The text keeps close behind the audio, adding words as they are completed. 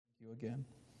Again.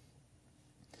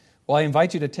 Well, I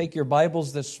invite you to take your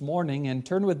Bibles this morning and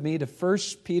turn with me to 1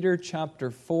 Peter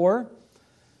chapter 4.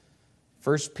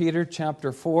 1 Peter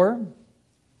chapter 4.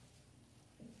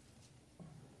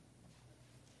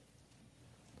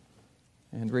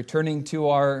 And returning to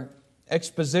our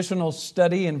expositional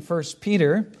study in 1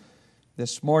 Peter,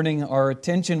 this morning our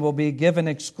attention will be given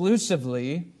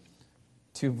exclusively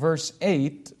to verse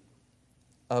 8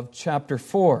 of chapter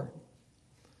 4.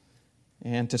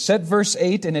 And to set verse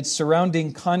 8 in its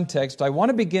surrounding context, I want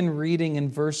to begin reading in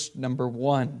verse number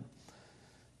 1.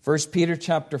 1 Peter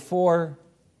chapter 4,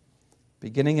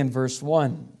 beginning in verse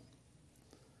 1.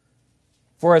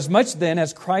 For as much then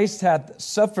as Christ hath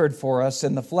suffered for us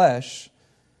in the flesh,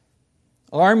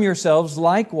 arm yourselves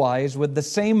likewise with the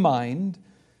same mind,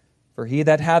 for he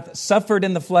that hath suffered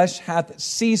in the flesh hath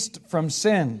ceased from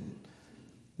sin,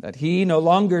 that he no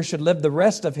longer should live the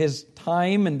rest of his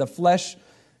time in the flesh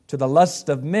to the lust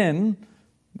of men,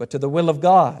 but to the will of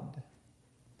God.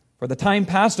 For the time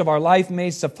past of our life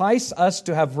may suffice us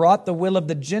to have wrought the will of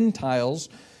the Gentiles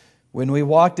when we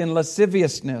walked in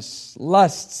lasciviousness,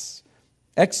 lusts,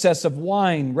 excess of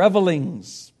wine,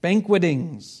 revelings,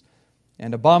 banquetings,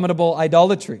 and abominable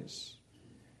idolatries,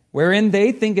 wherein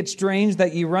they think it strange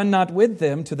that ye run not with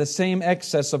them to the same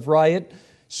excess of riot,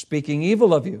 speaking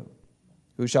evil of you,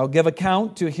 who shall give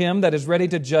account to him that is ready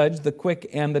to judge the quick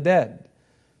and the dead.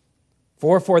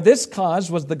 For this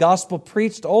cause was the gospel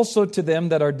preached also to them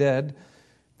that are dead,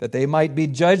 that they might be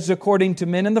judged according to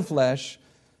men in the flesh,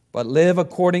 but live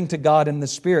according to God in the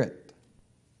Spirit.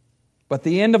 But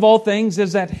the end of all things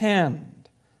is at hand.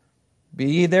 Be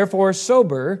ye therefore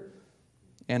sober,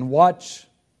 and watch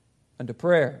unto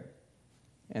prayer.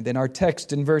 And in our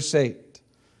text in verse 8,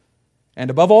 and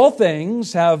above all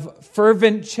things have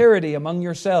fervent charity among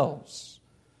yourselves,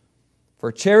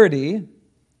 for charity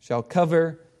shall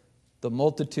cover the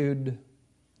multitude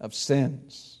of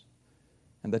sins.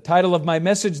 And the title of my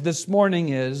message this morning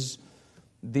is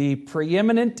The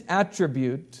Preeminent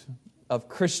Attribute of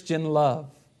Christian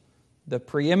Love. The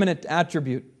preeminent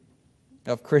attribute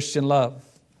of Christian love.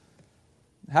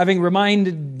 Having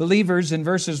reminded believers in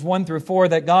verses 1 through 4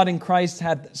 that God in Christ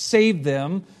hath saved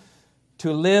them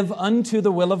to live unto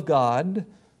the will of God,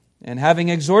 and having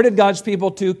exhorted God's people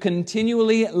to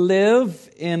continually live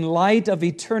in light of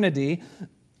eternity,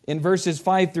 in verses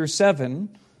 5 through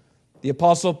 7, the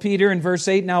Apostle Peter in verse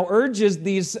 8 now urges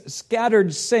these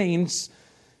scattered saints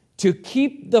to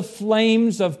keep the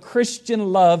flames of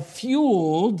Christian love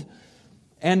fueled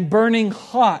and burning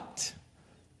hot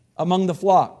among the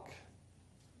flock.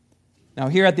 Now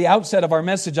here at the outset of our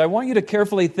message, I want you to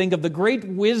carefully think of the great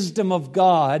wisdom of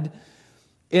God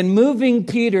in moving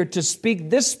Peter to speak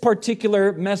this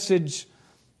particular message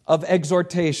of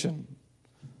exhortation.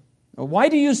 Why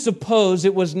do you suppose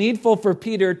it was needful for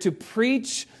Peter to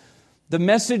preach the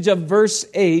message of verse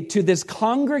 8 to this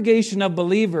congregation of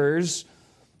believers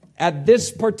at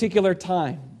this particular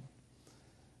time?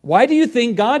 Why do you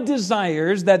think God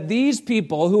desires that these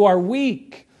people who are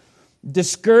weak,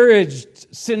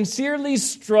 discouraged, sincerely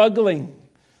struggling,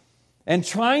 and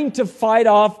trying to fight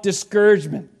off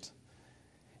discouragement,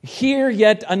 hear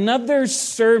yet another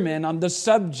sermon on the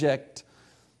subject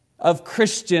of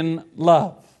Christian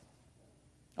love?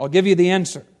 I'll give you the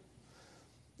answer.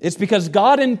 It's because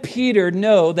God and Peter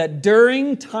know that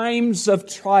during times of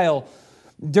trial,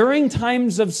 during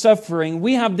times of suffering,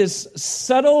 we have this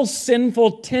subtle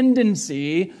sinful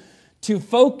tendency to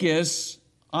focus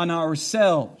on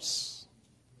ourselves.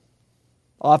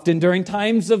 Often during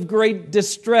times of great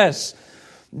distress,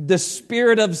 the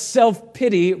spirit of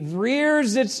self-pity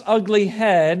rears its ugly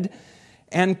head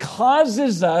and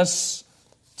causes us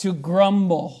to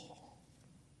grumble.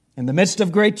 In the midst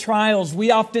of great trials,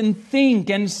 we often think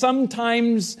and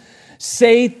sometimes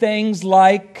say things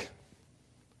like,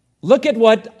 look at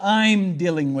what I'm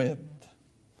dealing with.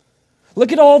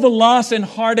 Look at all the loss and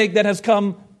heartache that has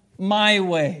come my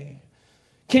way.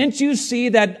 Can't you see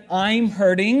that I'm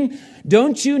hurting?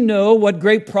 Don't you know what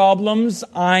great problems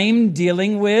I'm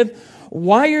dealing with?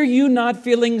 Why are you not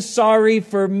feeling sorry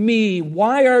for me?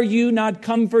 Why are you not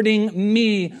comforting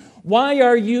me? Why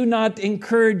are you not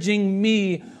encouraging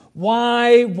me?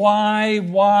 Why,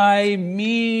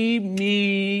 me?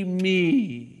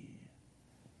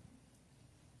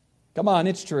 Come on,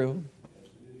 it's true.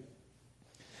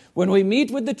 When we meet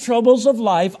with the troubles of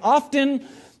life, often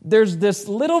there's this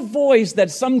little voice that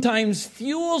sometimes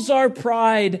fuels our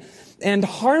pride and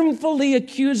harmfully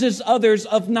accuses others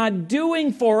of not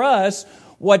doing for us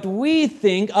what we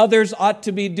think others ought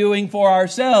to be doing for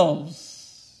ourselves.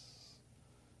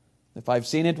 If I've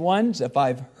seen it once, if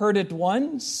I've heard it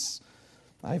once,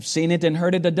 I've seen it and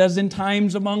heard it a dozen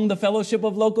times among the fellowship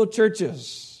of local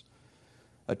churches.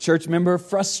 A church member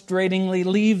frustratingly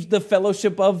leaves the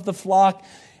fellowship of the flock,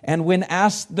 and when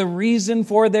asked the reason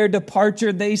for their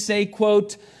departure, they say,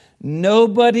 quote,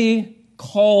 "Nobody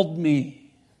called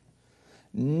me.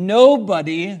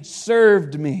 Nobody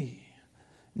served me.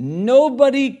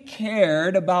 Nobody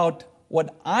cared about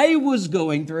what I was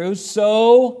going through,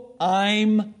 so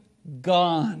I'm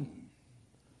gone."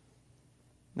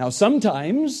 Now,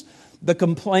 sometimes the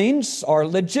complaints are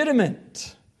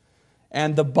legitimate,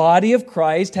 and the body of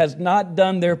Christ has not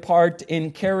done their part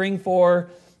in caring for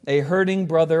a hurting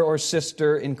brother or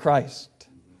sister in Christ.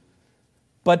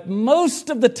 But most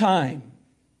of the time,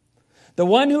 the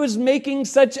one who is making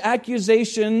such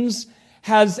accusations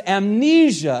has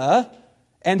amnesia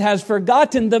and has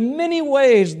forgotten the many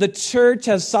ways the church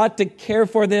has sought to care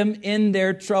for them in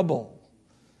their trouble.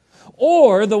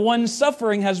 Or the one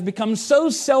suffering has become so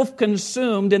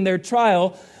self-consumed in their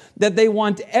trial that they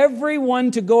want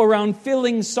everyone to go around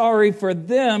feeling sorry for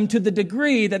them to the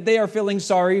degree that they are feeling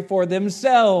sorry for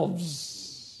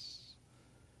themselves.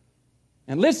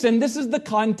 And listen, this is the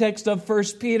context of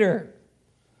 1 Peter.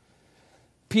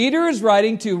 Peter is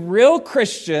writing to real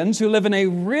Christians who live in a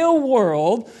real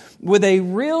world with a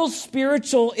real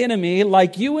spiritual enemy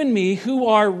like you and me who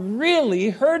are really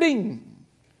hurting.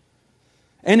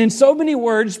 And in so many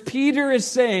words, Peter is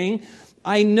saying,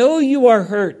 I know you are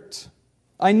hurt.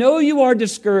 I know you are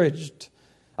discouraged.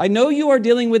 I know you are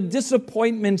dealing with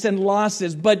disappointments and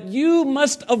losses, but you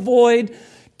must avoid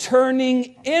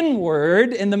turning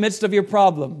inward in the midst of your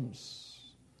problems.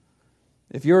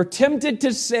 If you're tempted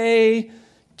to say,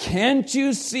 "Can't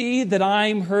you see that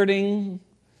I'm hurting?"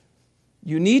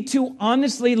 you need to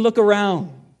honestly look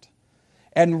around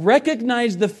and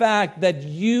recognize the fact that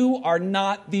you are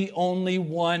not the only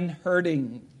one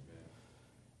hurting.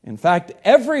 In fact,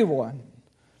 everyone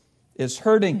is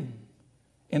hurting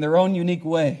in their own unique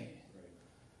way.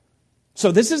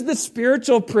 So this is the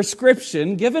spiritual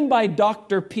prescription given by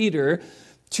Dr. Peter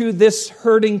to this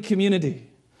hurting community.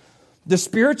 The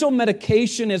spiritual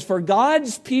medication is for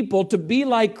God's people to be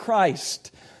like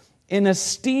Christ in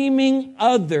esteeming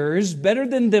others better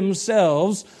than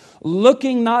themselves,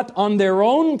 looking not on their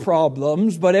own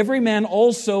problems, but every man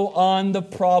also on the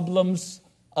problems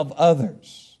of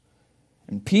others.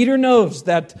 And Peter knows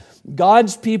that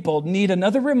God's people need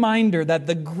another reminder that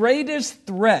the greatest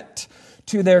threat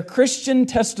to their Christian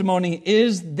testimony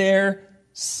is their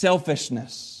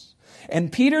selfishness.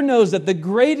 And Peter knows that the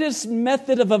greatest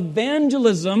method of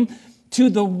evangelism to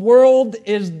the world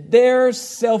is their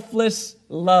selfless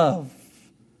love.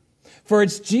 For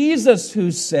it's Jesus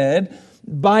who said,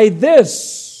 "By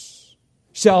this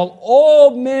shall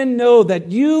all men know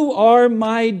that you are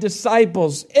my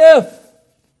disciples, if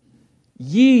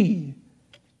ye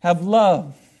have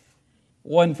love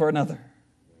one for another."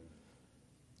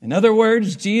 In other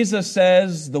words, Jesus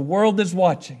says the world is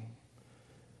watching.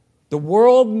 The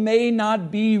world may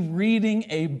not be reading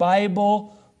a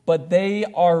Bible, but they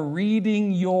are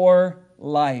reading your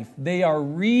life. They are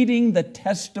reading the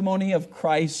testimony of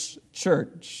Christ's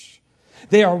church.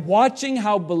 They are watching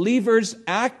how believers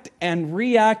act and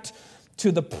react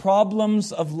to the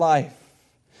problems of life.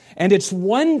 And it's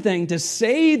one thing to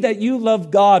say that you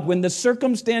love God when the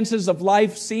circumstances of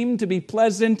life seem to be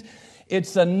pleasant.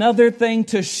 It's another thing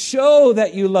to show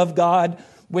that you love God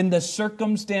when the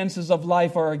circumstances of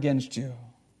life are against you.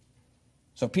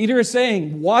 So Peter is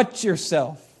saying, watch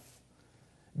yourself.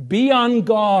 Be on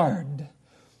guard.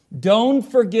 Don't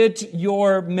forget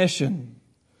your mission.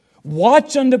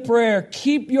 Watch unto prayer.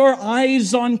 Keep your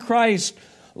eyes on Christ.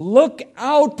 Look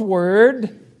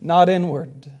outward, not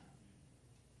inward.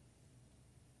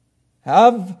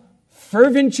 Have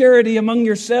fervent charity among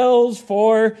yourselves,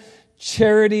 for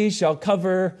charity shall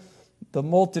cover the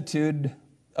multitude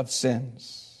of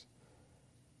sins.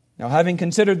 Now, having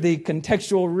considered the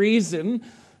contextual reason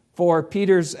for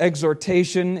Peter's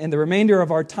exhortation in the remainder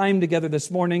of our time together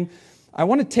this morning, I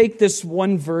want to take this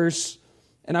one verse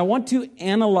and I want to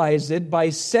analyze it by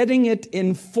setting it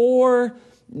in 4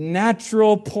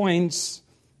 natural points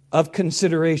of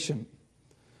consideration.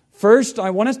 First, I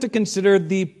want us to consider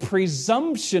the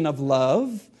presumption of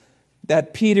love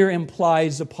that Peter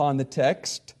implies upon the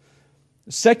text.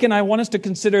 Second, I want us to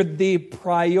consider the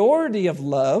priority of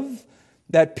love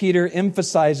that Peter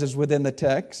emphasizes within the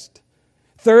text.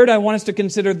 Third, I want us to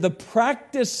consider the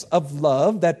practice of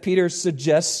love that Peter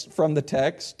suggests from the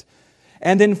text.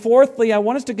 And then fourthly, I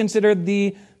want us to consider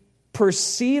the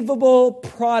perceivable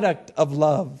product of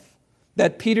love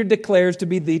that Peter declares to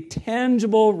be the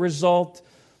tangible result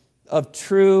of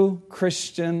true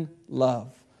Christian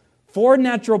love. 4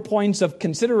 natural points of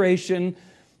consideration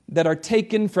that are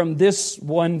taken from this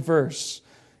one verse.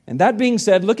 And that being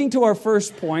said, looking to our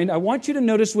first point, I want you to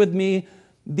notice with me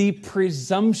the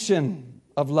presumption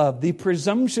of love. The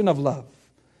presumption of love.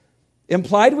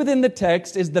 Implied within the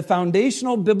text is the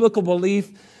foundational biblical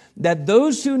belief that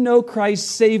those who know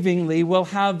Christ savingly will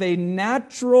have a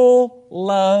natural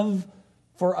love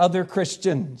for other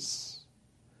Christians.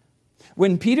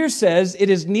 When Peter says it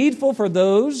is needful for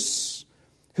those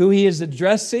who he is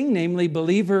addressing, namely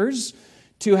believers,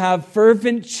 to have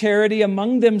fervent charity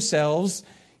among themselves,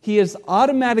 he is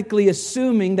automatically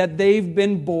assuming that they've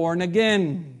been born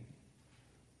again.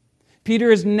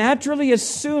 Peter is naturally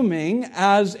assuming,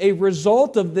 as a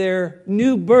result of their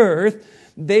new birth,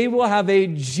 they will have a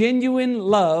genuine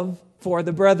love for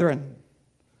the brethren.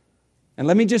 And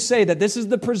let me just say that this is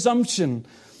the presumption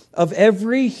of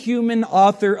every human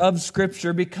author of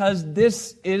Scripture, because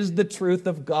this is the truth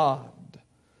of God.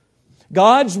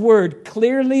 God's Word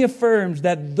clearly affirms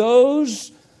that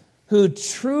those who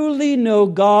truly know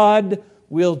God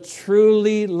will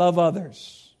truly love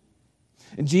others.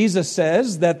 And Jesus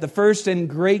says that the first and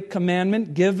great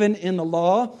commandment given in the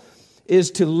law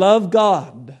is to love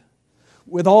God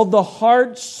with all the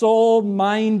heart, soul,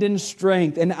 mind, and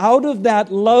strength. And out of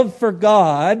that love for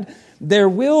God, there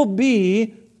will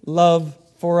be love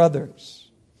for others.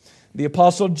 The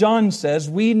Apostle John says,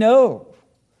 we know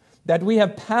that we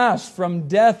have passed from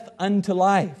death unto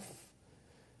life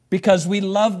because we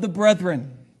love the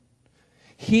brethren.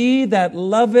 He that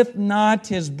loveth not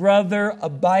his brother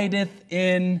abideth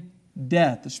in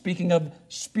death. Speaking of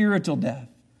spiritual death.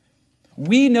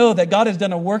 We know that God has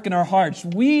done a work in our hearts.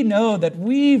 We know that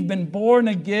we've been born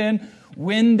again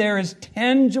when there is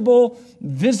tangible,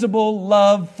 visible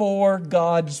love for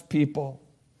God's people.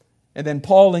 And then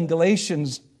Paul in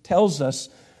Galatians tells us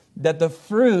that the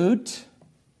fruit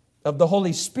of the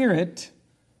Holy Spirit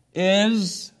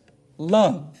is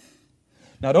love.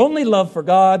 Not only love for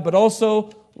God, but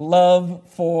also love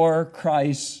for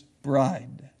Christ's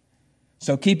bride.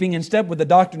 So keeping in step with the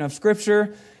doctrine of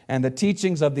Scripture and the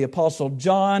teachings of the Apostle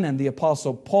John and the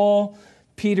Apostle Paul,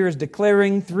 Peter is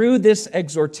declaring through this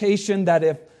exhortation that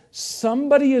if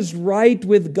somebody is right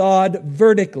with God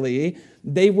vertically,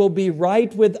 they will be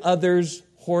right with others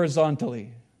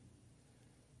horizontally.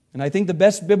 And I think the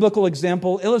best biblical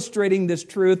example illustrating this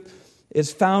truth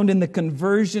is found in the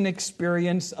conversion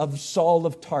experience of Saul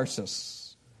of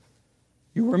Tarsus.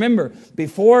 You remember,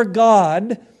 before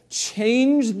God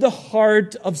changed the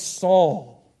heart of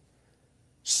Saul,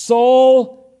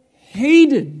 Saul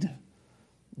hated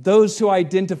those who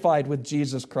identified with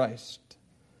Jesus Christ.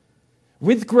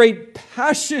 With great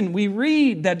passion, we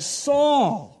read that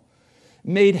Saul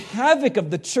made havoc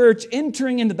of the church,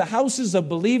 entering into the houses of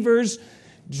believers,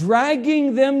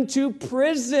 dragging them to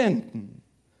prison.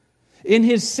 In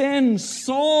his sin,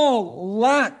 Saul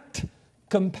lacked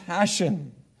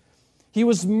compassion. He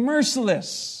was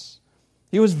merciless.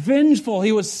 He was vengeful.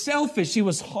 He was selfish. He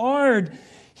was hard.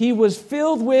 He was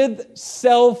filled with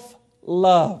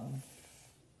self-love.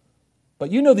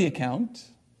 But you know the account.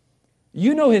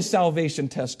 You know his salvation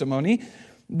testimony.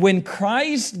 When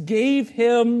Christ gave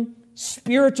him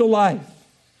spiritual life,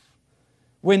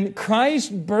 when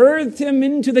Christ birthed him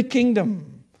into the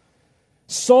kingdom,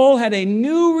 Saul had a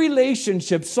new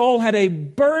relationship. Saul had a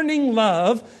burning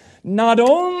love, not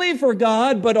only for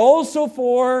God, but also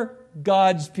for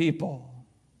God's people.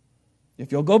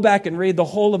 If you'll go back and read the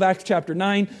whole of Acts chapter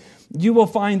 9, you will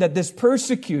find that this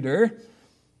persecutor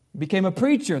became a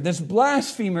preacher. This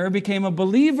blasphemer became a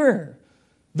believer.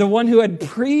 The one who had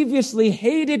previously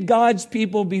hated God's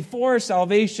people before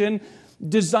salvation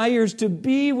desires to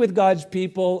be with God's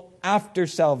people after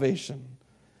salvation.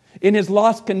 In his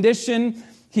lost condition,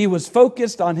 he was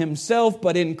focused on himself,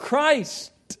 but in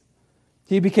Christ,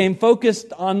 he became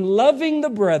focused on loving the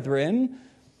brethren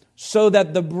so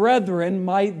that the brethren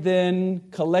might then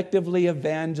collectively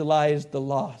evangelize the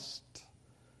lost.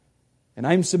 And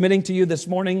I'm submitting to you this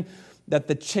morning that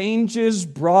the changes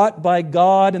brought by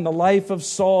God in the life of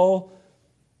Saul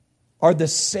are the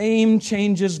same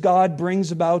changes God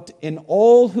brings about in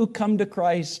all who come to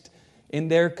Christ in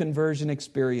their conversion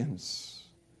experience.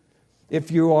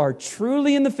 If you are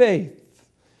truly in the faith,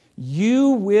 you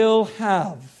will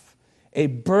have a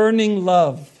burning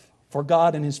love for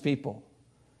God and His people.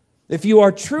 If you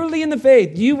are truly in the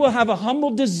faith, you will have a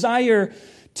humble desire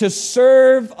to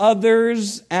serve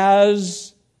others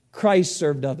as Christ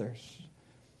served others.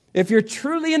 If you're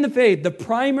truly in the faith, the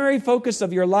primary focus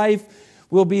of your life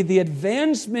will be the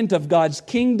advancement of God's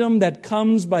kingdom that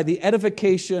comes by the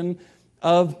edification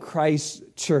of Christ's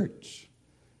church.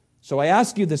 So I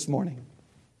ask you this morning,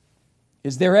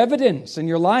 is there evidence in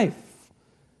your life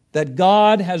that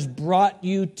God has brought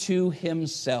you to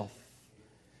Himself.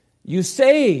 You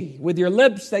say with your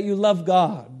lips that you love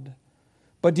God,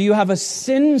 but do you have a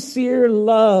sincere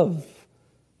love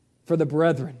for the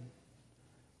brethren?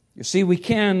 You see, we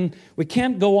can't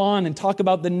go on and talk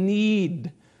about the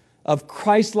need of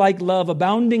Christ-like love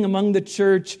abounding among the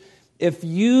church if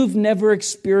you've never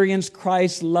experienced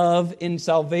Christ's love in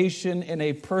salvation in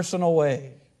a personal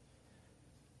way.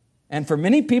 And for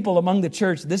many people among the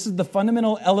church, this is the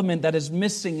fundamental element that is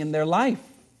missing in their life.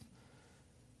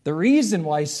 The reason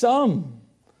why some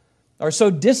are so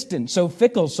distant, so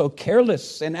fickle, so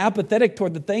careless, and apathetic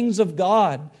toward the things of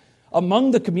God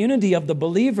among the community of the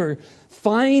believer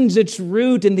finds its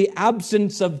root in the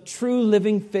absence of true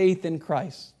living faith in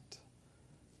Christ.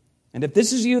 And if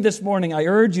this is you this morning, I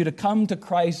urge you to come to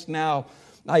Christ now.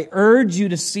 I urge you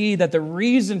to see that the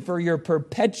reason for your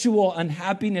perpetual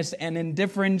unhappiness and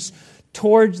indifference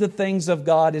towards the things of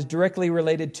God is directly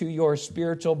related to your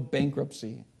spiritual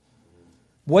bankruptcy.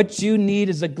 What you need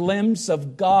is a glimpse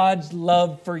of God's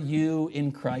love for you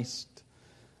in Christ.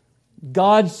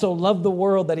 God so loved the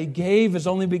world that He gave His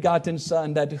only begotten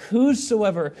Son, that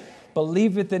whosoever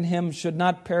believeth in Him should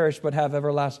not perish but have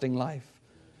everlasting life.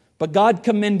 But God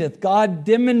commendeth, God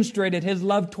demonstrated His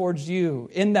love towards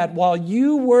you in that while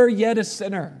you were yet a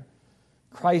sinner,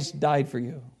 Christ died for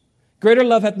you. Greater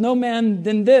love hath no man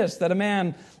than this, that a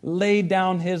man lay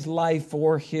down his life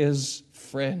for his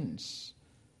friends.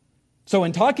 So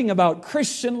in talking about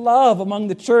Christian love among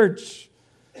the church,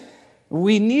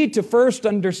 we need to first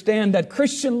understand that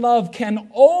Christian love can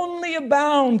only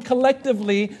abound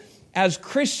collectively as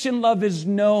Christian love is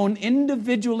known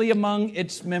individually among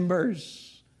its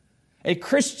members. A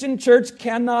Christian church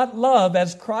cannot love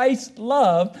as Christ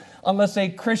loved unless a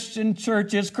Christian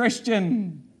church is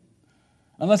Christian.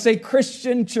 Unless a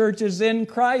Christian church is in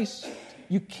Christ.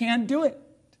 You can't do it.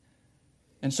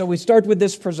 And so we start with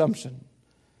this presumption.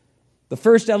 The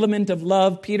first element of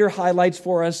love Peter highlights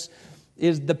for us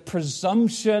is the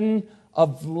presumption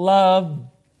of love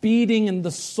beating in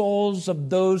the souls of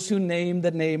those who name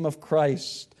the name of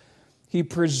Christ. He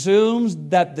presumes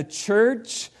that the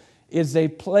church is a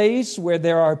place where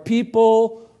there are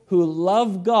people who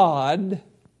love God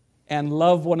and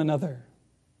love one another.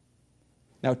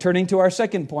 Now, turning to our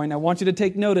second point, I want you to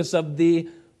take notice of the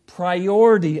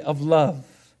priority of love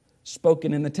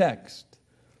spoken in the text.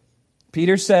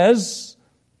 Peter says,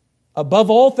 above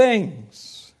all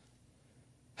things,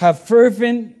 have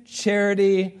fervent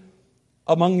charity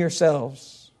among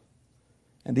yourselves.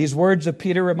 And these words of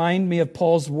Peter remind me of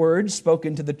Paul's words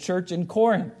spoken to the church in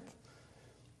Corinth.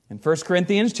 In 1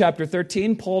 Corinthians chapter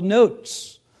 13, Paul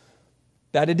notes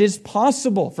that it is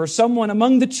possible for someone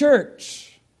among the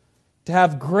church to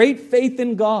have great faith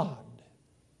in God.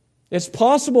 It's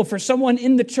possible for someone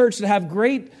in the church to have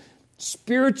great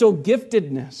spiritual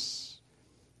giftedness.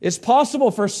 It's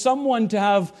possible for someone to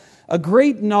have a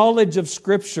great knowledge of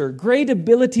Scripture, great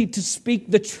ability to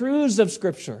speak the truths of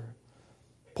Scripture.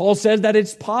 Paul says that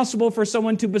it's possible for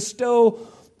someone to bestow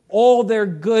all their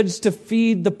goods to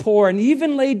feed the poor and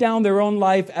even lay down their own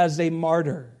life as a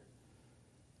martyr.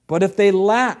 But if they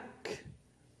lack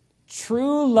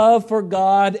true love for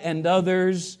God and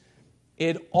others,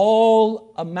 it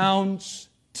all amounts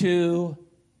to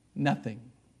nothing.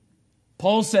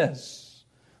 Paul says,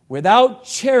 without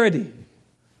charity,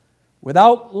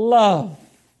 without love,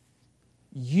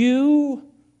 you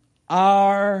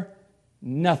are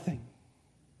nothing.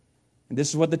 And this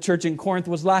is what the church in Corinth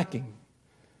was lacking.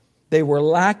 They were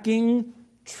lacking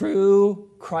true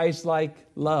Christ-like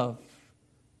love.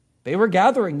 They were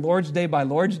gathering Lord's Day by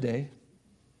Lord's Day.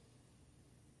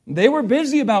 They were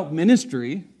busy about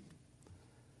ministry.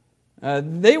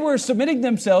 They were submitting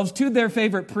themselves to their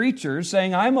favorite preachers,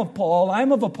 saying, I'm of Paul,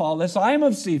 I'm of Apollos, I'm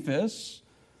of Cephas.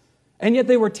 And yet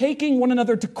they were taking one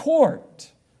another to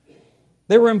court.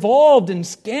 They were involved in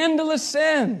scandalous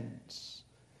sins.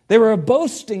 They were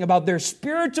boasting about their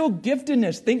spiritual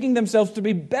giftedness, thinking themselves to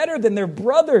be better than their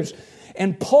brothers.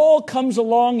 And Paul comes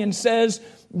along and says,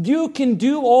 you can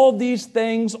do all these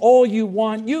things, all you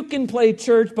want. You can play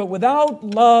church, but without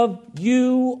love,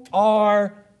 you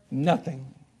are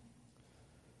nothing.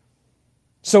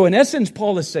 So in essence,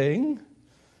 Paul is saying,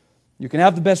 you can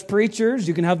have the best preachers,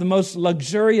 you can have the most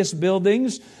luxurious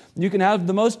buildings, you can have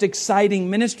the most exciting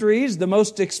ministries, the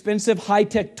most expensive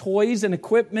high-tech toys and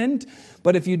equipment,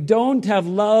 but if you don't have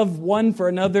love one for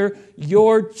another,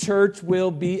 your church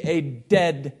will be a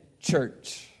dead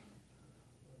church.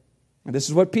 And this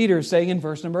is what Peter is saying in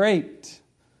verse number 8.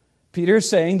 Peter is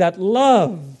saying that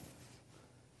love,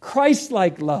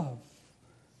 Christ-like love,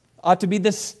 ought to be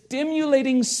the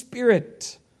stimulating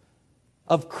spirit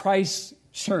of Christ's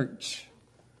church.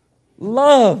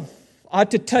 Love ought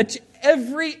to touch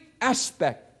every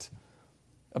aspect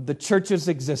of the church's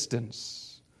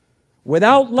existence.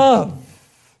 Without love,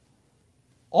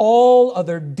 all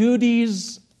other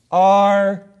duties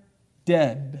are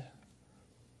dead.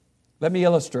 Let me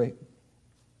illustrate.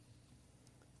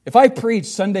 If I preach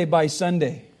Sunday by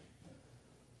Sunday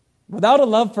without a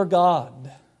love for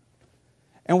God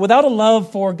and without a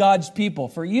love for God's people,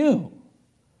 for you,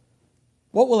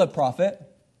 what will it profit?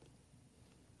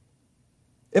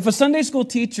 If a Sunday school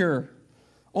teacher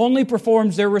only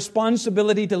performs their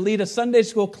responsibility to lead a Sunday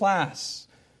school class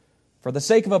for the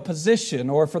sake of a position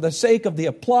or for the sake of the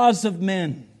applause of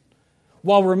men,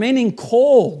 while remaining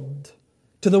cold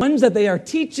to the ones that they are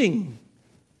teaching,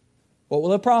 what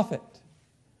will it profit?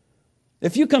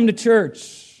 If you come to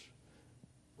church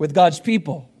with God's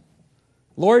people,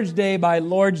 Lord's Day by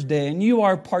Lord's Day, and you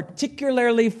are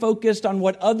particularly focused on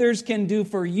what others can do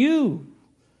for you,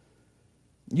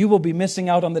 you will be missing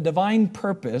out on the divine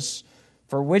purpose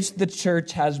for which the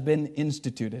church has been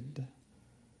instituted.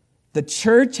 The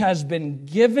church has been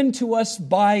given to us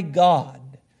by God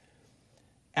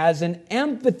as an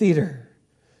amphitheater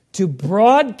to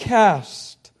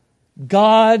broadcast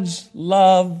God's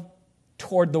love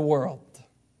toward the world.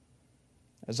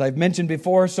 As I've mentioned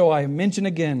before, so I mention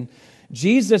again,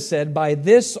 Jesus said, "By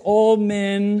this all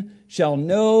men shall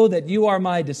know that you are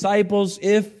my disciples,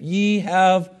 if ye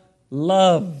have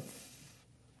love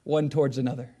one towards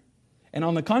another." And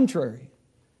on the contrary,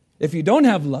 if you don't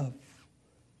have love,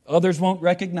 others won't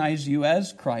recognize you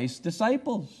as Christ's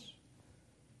disciples.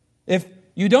 If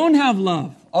you don't have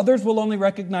love, others will only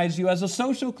recognize you as a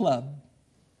social club.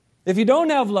 If you don't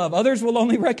have love, others will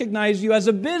only recognize you as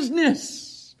a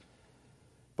business.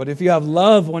 But if you have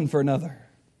love one for another,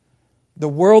 the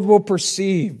world will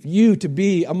perceive you to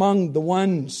be among the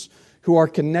ones who are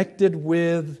connected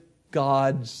with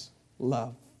God's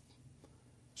love.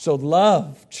 So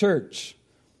love, church,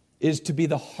 is to be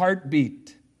the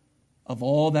heartbeat of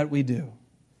all that we do.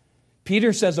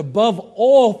 Peter says, above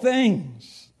all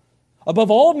things, above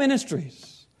all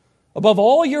ministries, above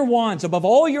all your wants, above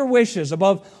all your wishes,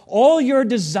 above all your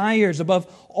desires,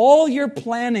 above all your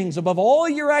plannings, above all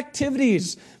your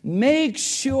activities, make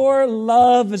sure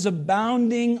love is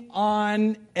abounding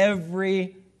on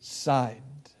every side.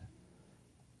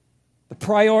 The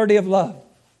priority of love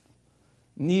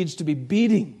needs to be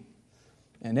beating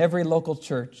in every local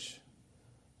church,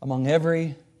 among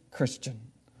every Christian.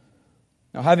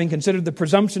 Now, having considered the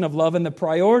presumption of love and the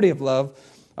priority of love,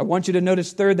 I want you to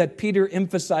notice, third, that Peter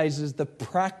emphasizes the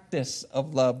practice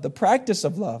of love. The practice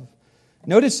of love.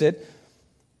 Notice it.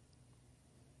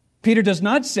 Peter does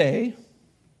not say,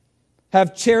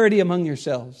 have charity among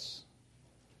yourselves.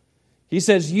 He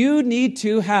says, you need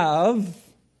to have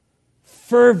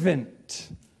fervent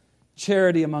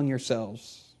charity among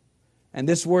yourselves. And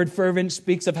this word fervent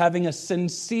speaks of having a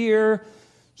sincere,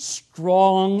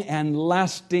 strong, and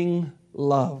lasting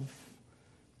love.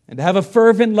 And to have a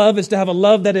fervent love is to have a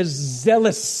love that is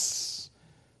zealous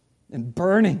and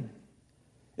burning.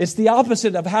 It's the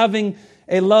opposite of having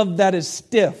a love that is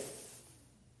stiff,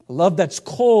 a love that's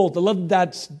cold, a love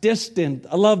that's distant,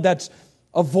 a love that's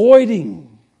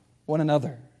avoiding one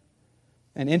another.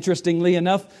 And interestingly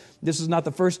enough, this is not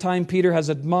the first time Peter has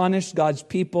admonished God's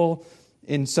people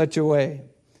in such a way.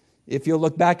 If you'll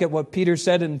look back at what Peter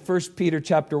said in 1 Peter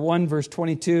chapter 1, verse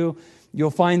 22,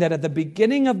 you'll find that at the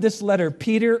beginning of this letter,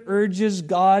 Peter urges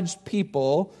God's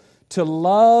people to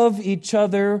love each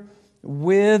other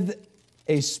with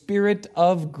a spirit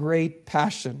of great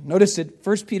passion. Notice it,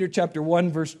 1 Peter chapter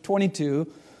 1, verse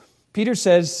 22, Peter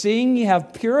says, seeing ye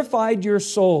have purified your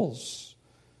souls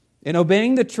in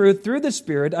obeying the truth through the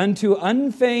Spirit unto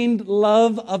unfeigned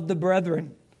love of the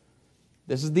brethren.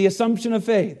 This is the assumption of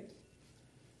faith.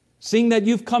 Seeing that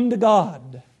you've come to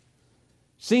God,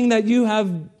 seeing that you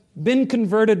have been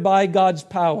converted by God's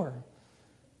power,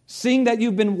 seeing that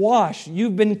you've been washed,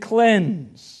 you've been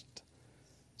cleansed,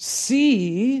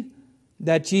 see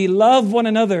that ye love one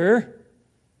another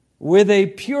with a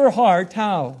pure heart.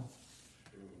 How?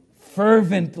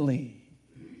 Fervently.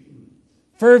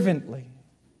 Fervently.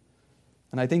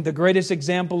 And I think the greatest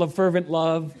example of fervent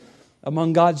love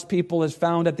among God's people is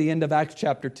found at the end of Acts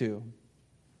chapter 2.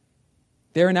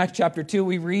 There in Acts chapter 2,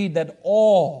 we read that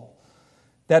all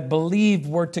that believed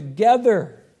were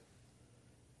together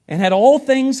and had all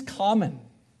things common,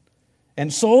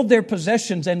 and sold their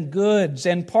possessions and goods,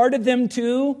 and parted them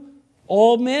to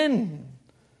all men,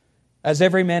 as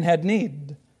every man had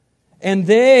need. And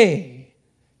they,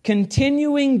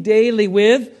 continuing daily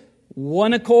with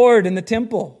one accord in the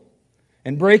temple,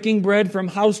 and breaking bread from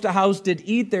house to house, did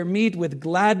eat their meat with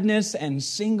gladness and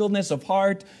singleness of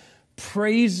heart,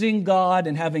 praising God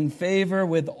and having favor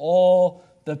with all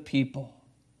the people.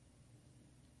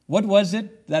 What was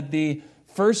it that the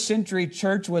first century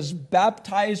church was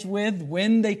baptized with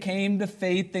when they came to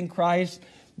faith in Christ?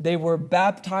 They were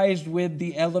baptized with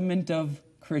the element of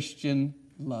Christian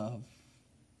love.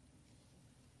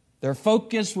 Their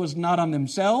focus was not on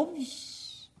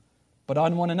themselves, but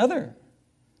on one another.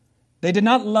 They did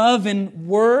not love in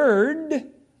word,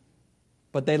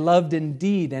 but they loved in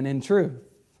deed and in truth.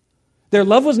 Their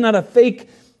love was not a fake,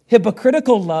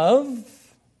 hypocritical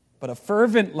love, but a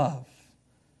fervent love.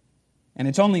 And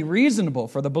it's only reasonable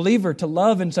for the believer to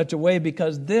love in such a way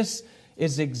because this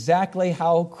is exactly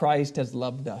how Christ has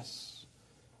loved us.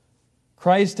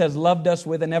 Christ has loved us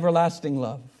with an everlasting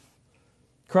love.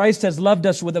 Christ has loved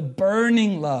us with a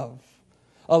burning love,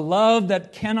 a love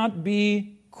that cannot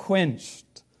be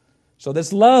quenched. So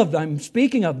this love I'm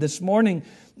speaking of this morning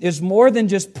is more than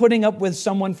just putting up with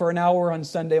someone for an hour on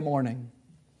Sunday morning.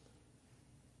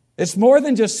 It's more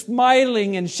than just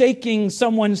smiling and shaking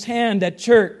someone's hand at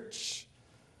church.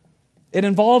 It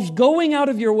involves going out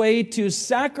of your way to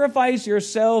sacrifice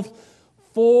yourself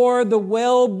for the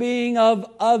well-being of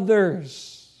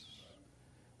others.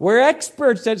 We're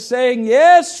experts at saying,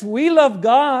 yes, we love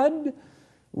God.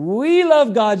 We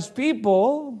love God's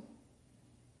people.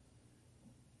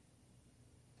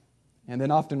 And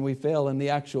then often we fail in the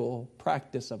actual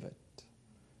practice of it.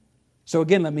 So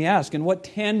again, let me ask, in what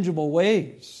tangible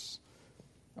ways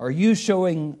are you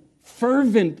showing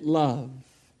fervent love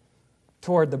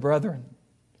toward the brethren?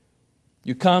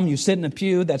 You come, you sit in a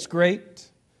pew, that's great.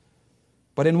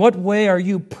 But in what way are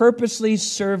you purposely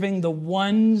serving the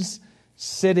ones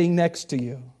sitting next to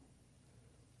you?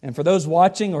 And for those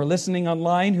watching or listening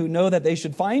online who know that they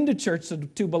should find a church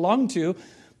to belong to,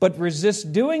 but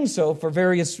resist doing so for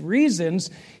various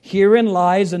reasons, herein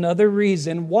lies another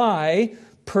reason why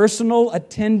personal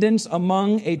attendance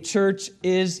among a church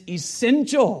is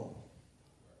essential.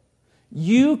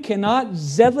 You cannot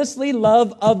zealously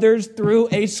love others through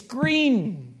a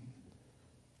screen.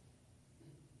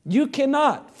 You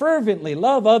cannot fervently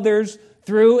love others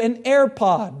through an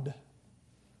AirPod.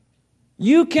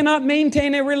 You cannot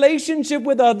maintain a relationship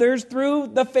with others through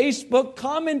the Facebook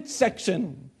comment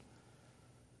section.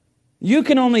 You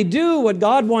can only do what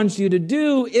God wants you to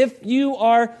do if you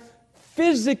are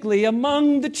physically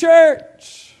among the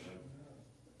church.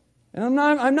 And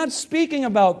I'm not speaking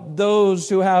about those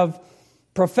who have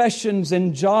professions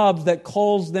and jobs that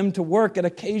calls them to work at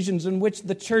occasions in which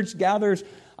the church gathers.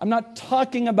 I'm not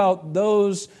talking about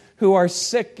those who are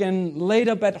sick and laid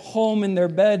up at home in their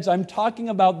beds. I'm talking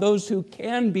about those who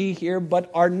can be here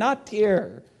but are not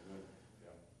here.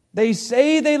 They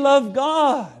say they love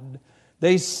God.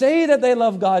 They say that they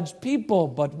love God's people,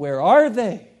 but where are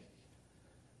they?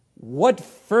 What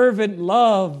fervent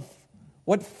love,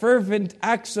 what fervent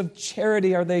acts of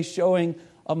charity are they showing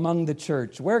among the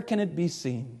church? Where can it be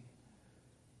seen?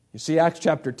 You see, Acts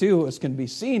chapter 2, it can be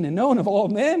seen and known of all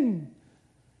men.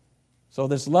 So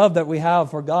this love that we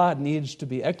have for God needs to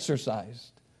be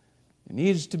exercised. It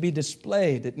needs to be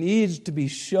displayed. It needs to be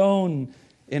shown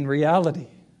in reality.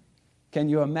 Can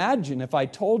you imagine if I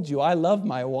told you I love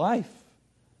my wife,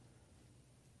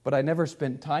 but I never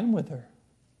spent time with her?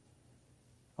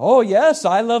 Oh yes,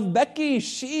 I love Becky.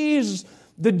 She's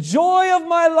the joy of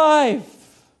my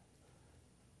life.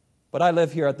 But I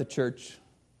live here at the church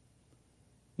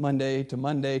Monday to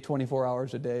Monday, 24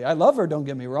 hours a day. I love her, don't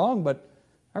get me wrong, but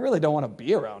I really don't want to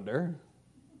be around her.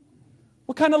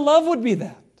 What kind of love would be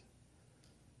that?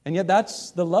 And yet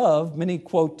that's the love many,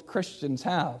 quote, Christians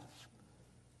have.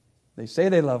 They say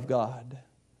they love God.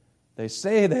 They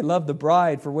say they love the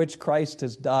bride for which Christ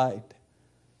has died.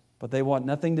 But they want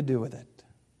nothing to do with it.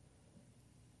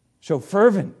 Show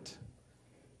fervent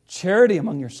charity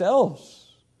among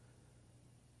yourselves,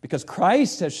 because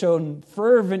Christ has shown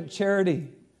fervent charity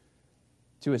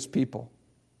to His people.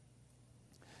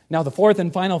 Now, the fourth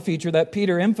and final feature that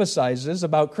Peter emphasizes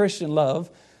about Christian love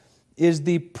is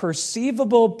the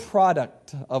perceivable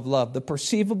product of love. The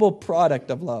perceivable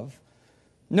product of love.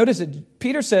 Notice it,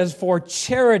 Peter says, "For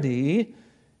charity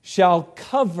shall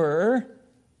cover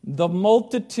the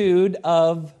multitude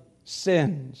of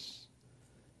sins."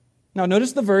 Now,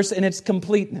 notice the verse in its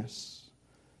completeness.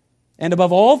 "And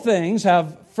above all things,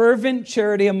 have fervent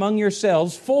charity among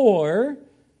yourselves, for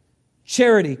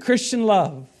charity," Christian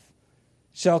love,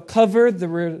 "shall cover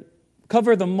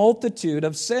the multitude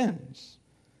of sins."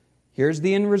 Here's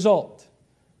the end result.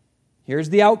 Here's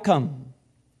the outcome.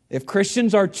 If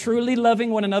Christians are truly loving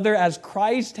one another as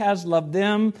Christ has loved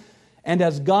them and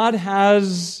as God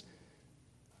has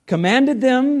commanded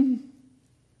them,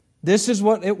 this is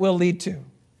what it will lead to.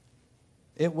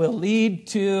 it will lead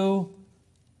to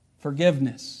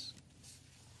forgiveness.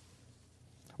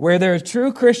 Where there is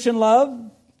true Christian love,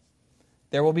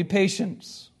 there will be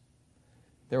patience.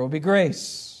 There will be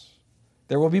grace.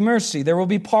 There will be mercy. There will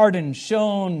be pardon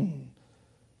shown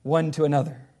one to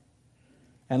another.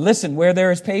 And listen, where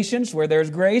there is patience, where there is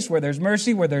grace, where there's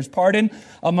mercy, where there's pardon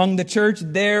among the church,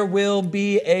 there will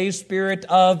be a spirit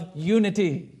of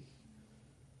unity.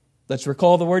 Let's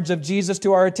recall the words of Jesus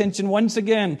to our attention once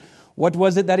again. What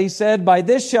was it that He said? By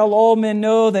this shall all men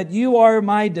know that you are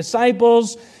my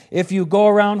disciples, if you go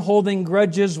around holding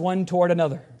grudges one toward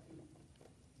another.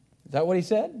 Is that what He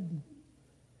said?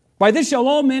 By this shall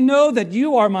all men know that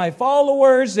you are my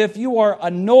followers, if you are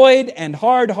annoyed and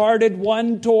hard-hearted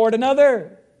one toward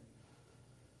another.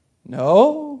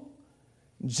 No.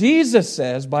 Jesus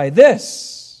says, by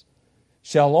this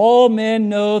shall all men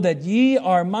know that ye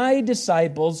are my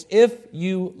disciples, if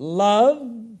you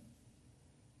love.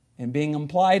 And being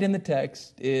implied in the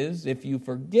text is, if you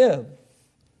forgive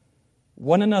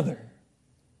one another,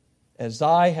 as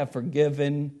I have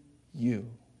forgiven you.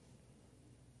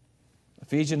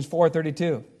 Ephesians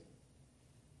 4:32.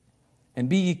 And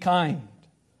be ye kind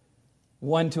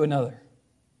one to another.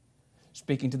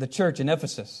 Speaking to the church in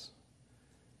Ephesus.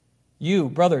 You,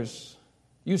 brothers,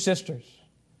 you, sisters,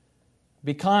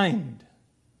 be kind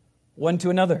one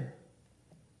to another.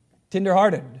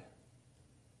 Tenderhearted.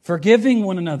 Forgiving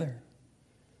one another.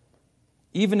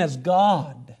 Even as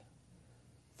God,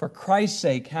 for Christ's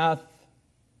sake, hath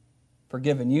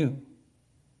forgiven you.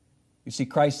 You see,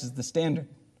 Christ is the standard.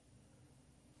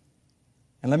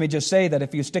 And let me just say that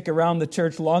if you stick around the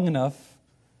church long enough,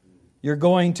 you're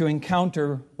going to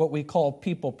encounter what we call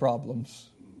people problems.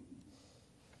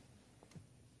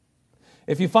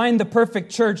 If you find the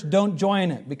perfect church, don't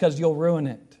join it because you'll ruin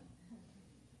it.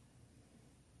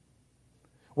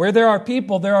 Where there are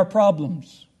people, there are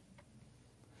problems.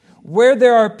 Where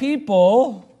there are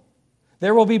people,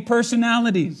 there will be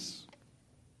personalities.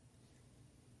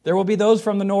 There will be those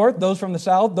from the north, those from the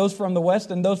south, those from the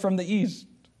west, and those from the east.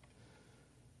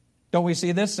 Don't we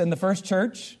see this in the first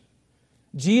church?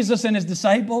 Jesus and His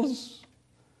disciples.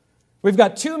 We've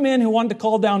got two men who wanted to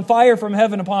call down fire from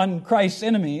heaven upon Christ's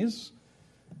enemies.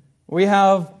 We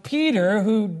have Peter,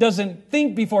 who doesn't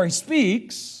think before he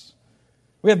speaks.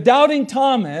 We have doubting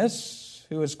Thomas,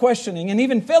 who is questioning, and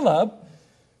even Philip.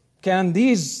 Can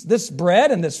this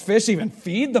bread and this fish even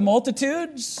feed the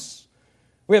multitudes?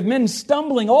 We have men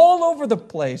stumbling all over the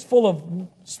place, full of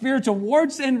spiritual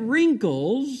warts and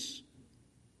wrinkles.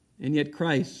 And yet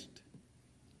Christ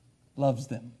loves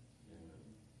them.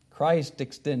 Christ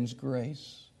extends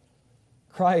grace.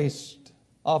 Christ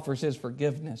offers His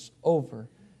forgiveness over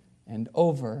and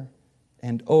over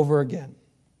and over again.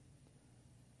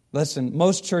 Listen,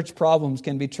 most church problems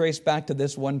can be traced back to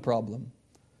this one problem.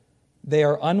 They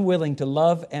are unwilling to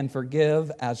love and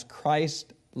forgive as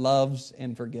Christ loves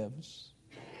and forgives.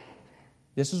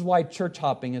 This is why church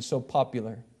hopping is so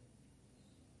popular.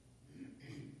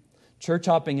 Church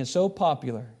hopping is so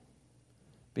popular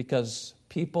because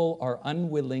people are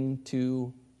unwilling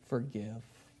to forgive.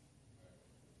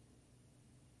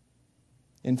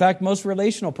 In fact, most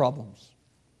relational problems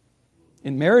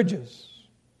in marriages,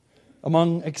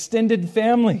 among extended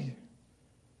family,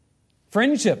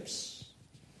 friendships,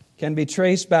 can be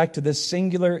traced back to this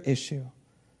singular issue.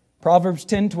 Proverbs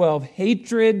 10:12,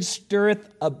 hatred stirreth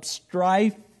up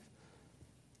strife,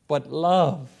 but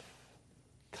love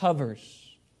covers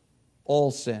all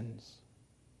sins.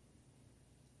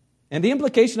 And the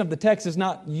implication of the text is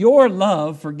not your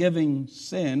love forgiving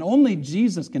sin. Only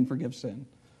Jesus can forgive sin.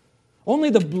 Only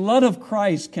the blood of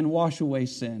Christ can wash away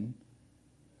sin.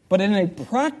 But in a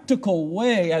practical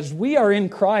way, as we are in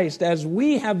Christ, as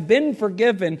we have been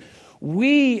forgiven,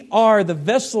 we are the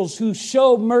vessels who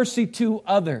show mercy to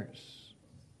others.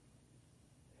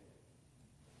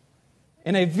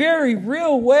 In a very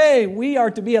real way, we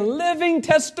are to be a living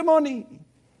testimony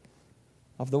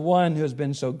of the one who has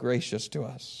been so gracious to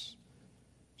us.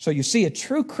 So you see, a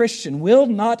true Christian will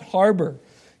not harbor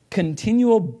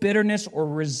continual bitterness or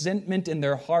resentment in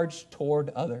their hearts toward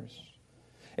others.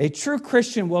 A true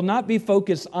Christian will not be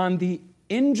focused on the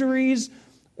injuries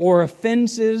or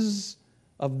offenses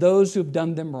of those who've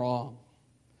done them wrong.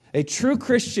 A true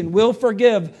Christian will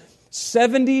forgive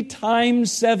 70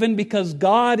 times 7 because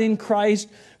God in Christ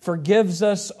forgives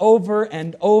us over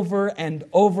and over and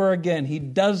over again. He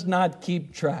does not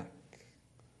keep track.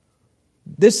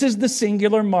 This is the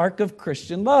singular mark of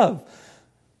Christian love.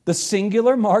 The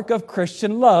singular mark of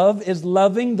Christian love is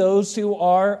loving those who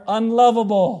are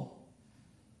unlovable.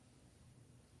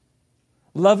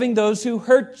 Loving those who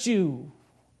hurt you.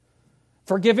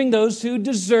 forgiving those who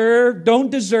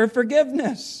don't deserve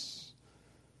forgiveness.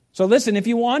 So listen, if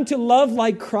you want to love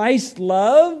like Christ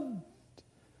loved,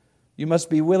 you must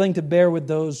be willing to bear with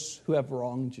those who have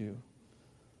wronged you.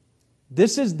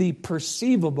 This is the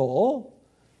perceivable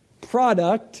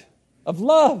product of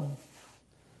love.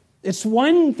 It's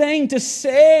one thing to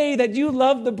say that you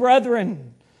love the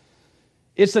brethren.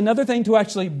 It's another thing to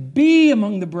actually be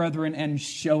among the brethren and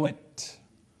show it.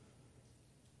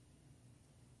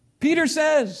 Peter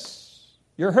says,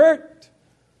 you're hurt,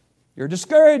 you're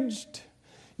discouraged,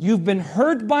 you've been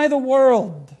hurt by the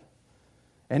world.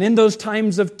 And in those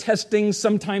times of testing,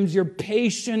 sometimes your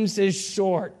patience is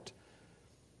short.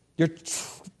 You're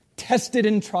tested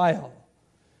in trial.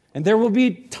 And there will be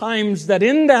times that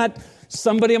in that,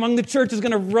 somebody among the church is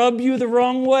going to rub you the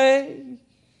wrong way.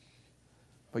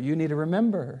 But you need to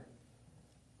remember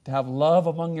to have love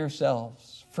among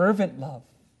yourselves, fervent love.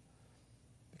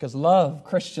 Because love,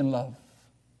 Christian love,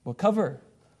 will cover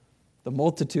the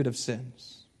multitude of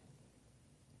sins.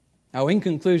 Now, in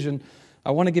conclusion, I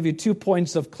want to give you 2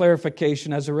 points of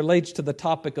clarification as it relates to the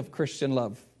topic of Christian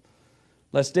love.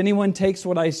 Lest anyone takes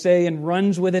what I say and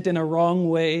runs with it in a wrong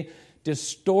way,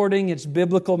 distorting its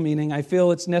biblical meaning, I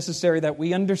feel it's necessary that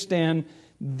we understand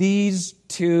these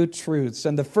 2 truths.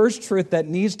 And the first truth that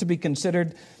needs to be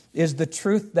considered is the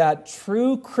truth that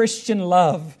true Christian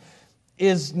love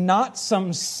is not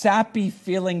some sappy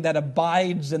feeling that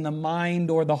abides in the mind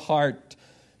or the heart.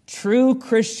 True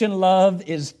Christian love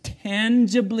is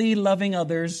tangibly loving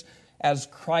others as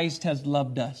Christ has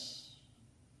loved us.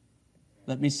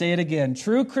 Let me say it again.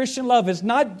 True Christian love is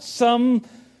not some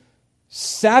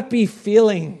sappy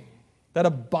feeling that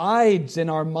abides in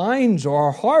our minds or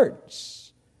our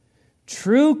hearts.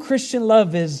 True Christian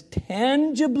love is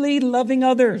tangibly loving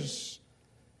others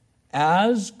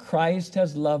as Christ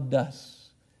has loved us.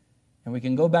 And we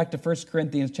can go back to 1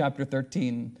 Corinthians chapter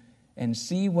 13 and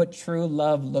see what true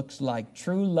love looks like.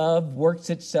 True love works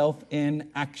itself in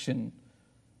action.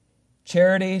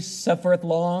 Charity suffereth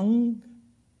long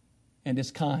and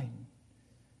is kind.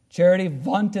 Charity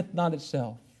vaunteth not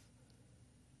itself.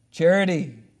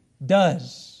 Charity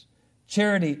does.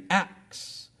 Charity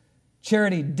acts.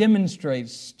 Charity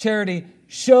demonstrates. Charity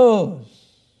shows.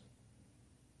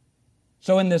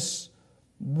 So in this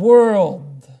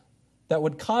world that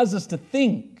would cause us to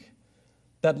think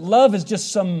that love is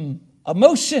just some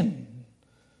emotion,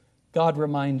 God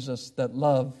reminds us that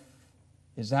love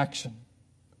is action.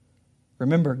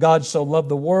 Remember, God so loved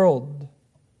the world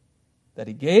that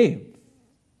He gave.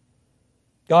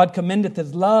 God commendeth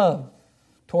His love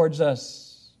towards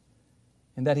us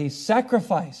in that He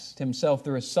sacrificed Himself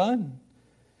through His Son.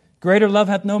 Greater love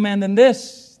hath no man than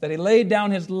this, that He laid down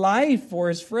His life for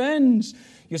His friends.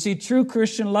 You see, true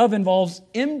Christian love involves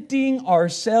emptying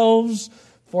ourselves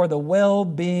for the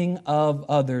well-being of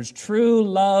others. True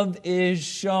love is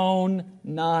shown,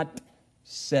 not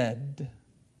said.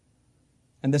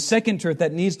 And the second truth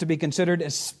that needs to be considered,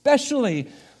 especially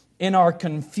in our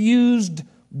confused,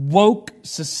 woke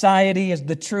society, is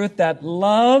the truth that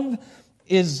love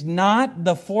is not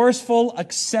the forceful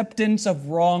acceptance of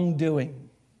wrongdoing.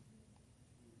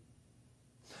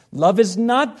 Love is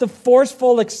not the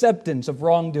forceful acceptance of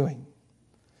wrongdoing.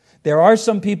 There are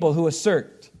some people who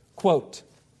assert, quote,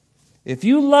 if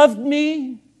you loved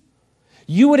me,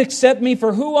 you would accept me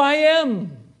for who I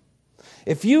am.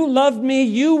 If you loved me,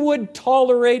 you would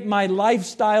tolerate my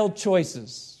lifestyle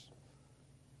choices.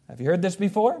 Have you heard this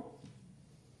before?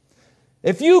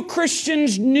 If you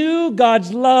Christians knew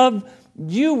God's love,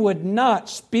 you would not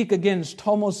speak against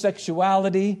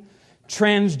homosexuality,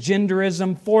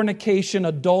 transgenderism, fornication,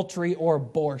 adultery, or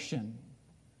abortion.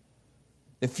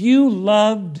 If you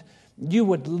loved, you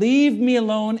would leave me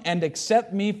alone and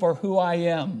accept me for who I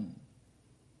am.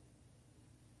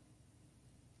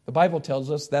 The Bible tells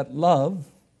us that love,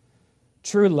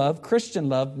 true love, Christian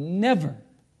love, never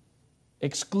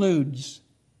excludes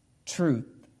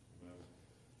truth.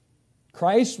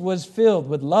 Christ was filled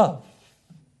with love.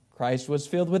 Christ was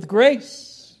filled with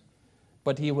grace.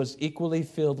 But He was equally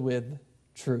filled with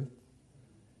truth.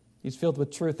 He's filled with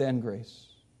truth and grace.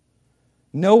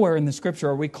 Nowhere in the Scripture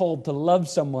are we called to love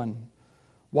someone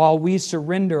while we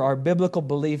surrender our biblical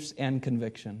beliefs and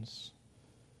convictions.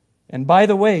 And by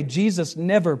the way, Jesus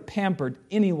never pampered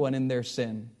anyone in their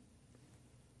sin.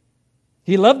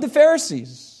 He loved the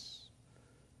Pharisees,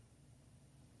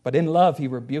 but in love He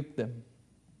rebuked them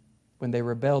when they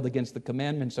rebelled against the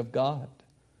commandments of God.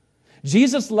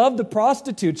 Jesus loved the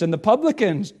prostitutes and the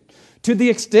publicans to the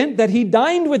extent that He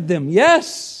dined with them,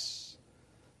 yes,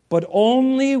 but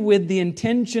only with the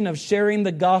intention of sharing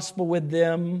the gospel with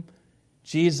them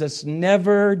Jesus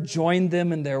never joined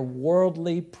them in their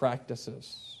worldly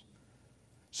practices.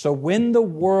 So when the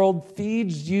world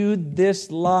feeds you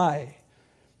this lie,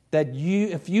 that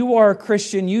if you are a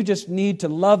Christian, you just need to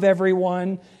love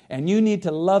everyone and you need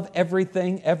to love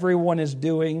everything everyone is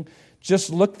doing, just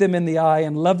look them in the eye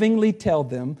and lovingly tell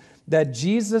them that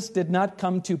Jesus did not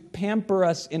come to pamper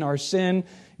us in our sin.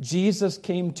 Jesus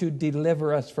came to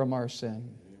deliver us from our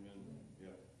sin.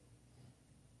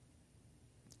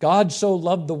 God so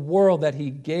loved the world that He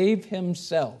gave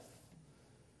Himself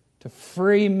to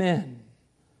free men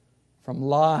from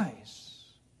lies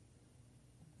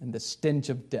and the stench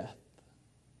of death.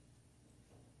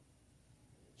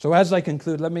 So as I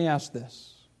conclude, let me ask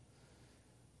this.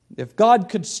 If God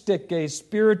could stick a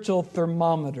spiritual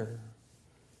thermometer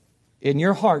in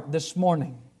your heart this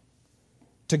morning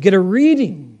to get a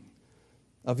reading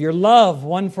of your love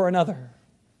one for another,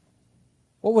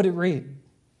 what would it read?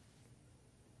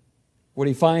 Would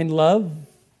He find love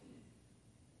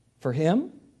for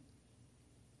Him?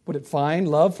 Would it find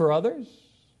love for others?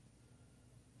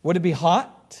 Would it be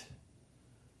hot?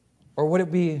 Or would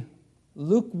it be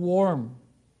lukewarm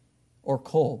or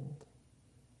cold?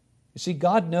 You see,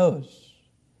 God knows.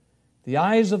 The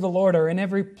eyes of the Lord are in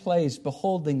every place,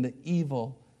 beholding the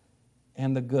evil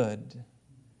and the good.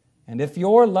 And if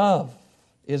your love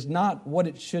is not what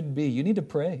it should be, you need to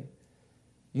pray.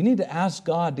 You need to ask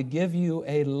God to give you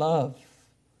a love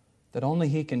that only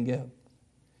He can give.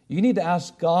 You need to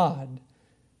ask God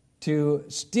to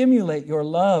stimulate your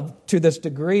love to this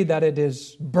degree that it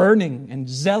is burning and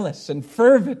zealous and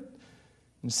fervent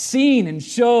and seen and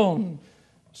shown,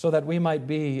 so that we might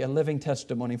be a living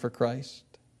testimony for Christ.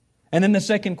 And then the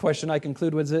second question I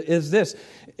conclude with is this.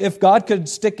 If God could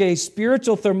stick a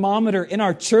spiritual thermometer in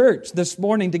our church this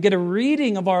morning to get a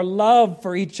reading of our love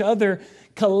for each other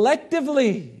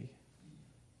collectively,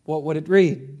 what would it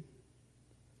read?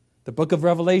 The book of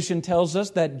Revelation tells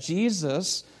us that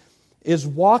Jesus is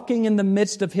walking in the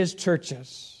midst of His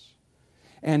churches,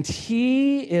 and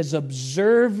He is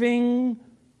observing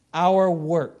our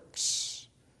works.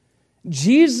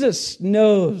 Jesus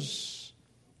knows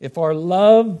if our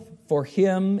love for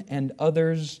Him and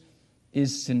others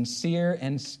is sincere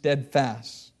and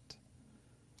steadfast.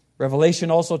 Revelation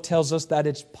also tells us that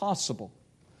it's possible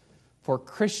for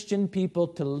Christian people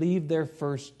to leave their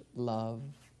first love.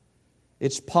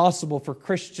 It's possible for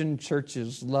Christian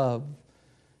churches' love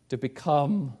to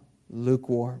become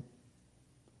lukewarm.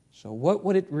 So what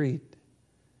would it read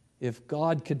if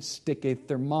God could stick a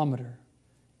thermometer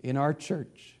in our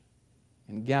church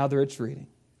and gather its reading?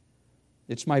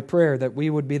 It's my prayer that we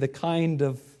would be the kind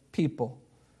of people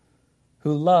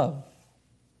who love,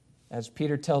 as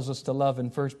Peter tells us to love in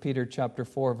 1 Peter chapter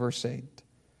 4, verse 8.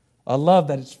 A love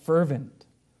that is fervent,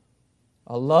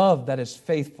 a love that is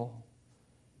faithful,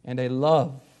 and a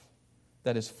love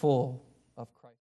that is full